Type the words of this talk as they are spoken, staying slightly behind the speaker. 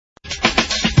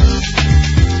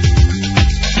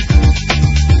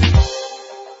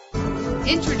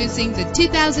Introducing the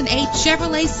 2008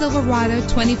 Chevrolet Silverado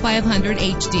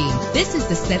 2500HD. This is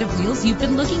the set of wheels you've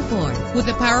been looking for, with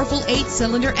a powerful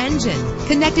 8-cylinder engine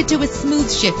connected to a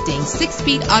smooth shifting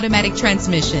 6-speed automatic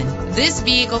transmission. This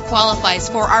vehicle qualifies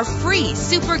for our free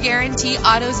Super Guarantee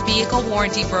Autos Vehicle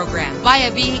Warranty Program. Buy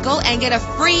a vehicle and get a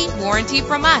free warranty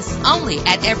from us only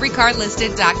at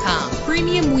everycarlisted.com.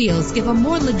 Premium wheels give a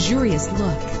more luxurious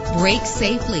look. Brake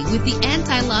safely with the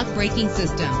anti-lock braking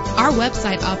system. Our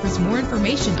website offers more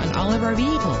information on all of our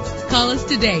vehicles. Call us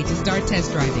today to start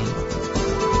test driving.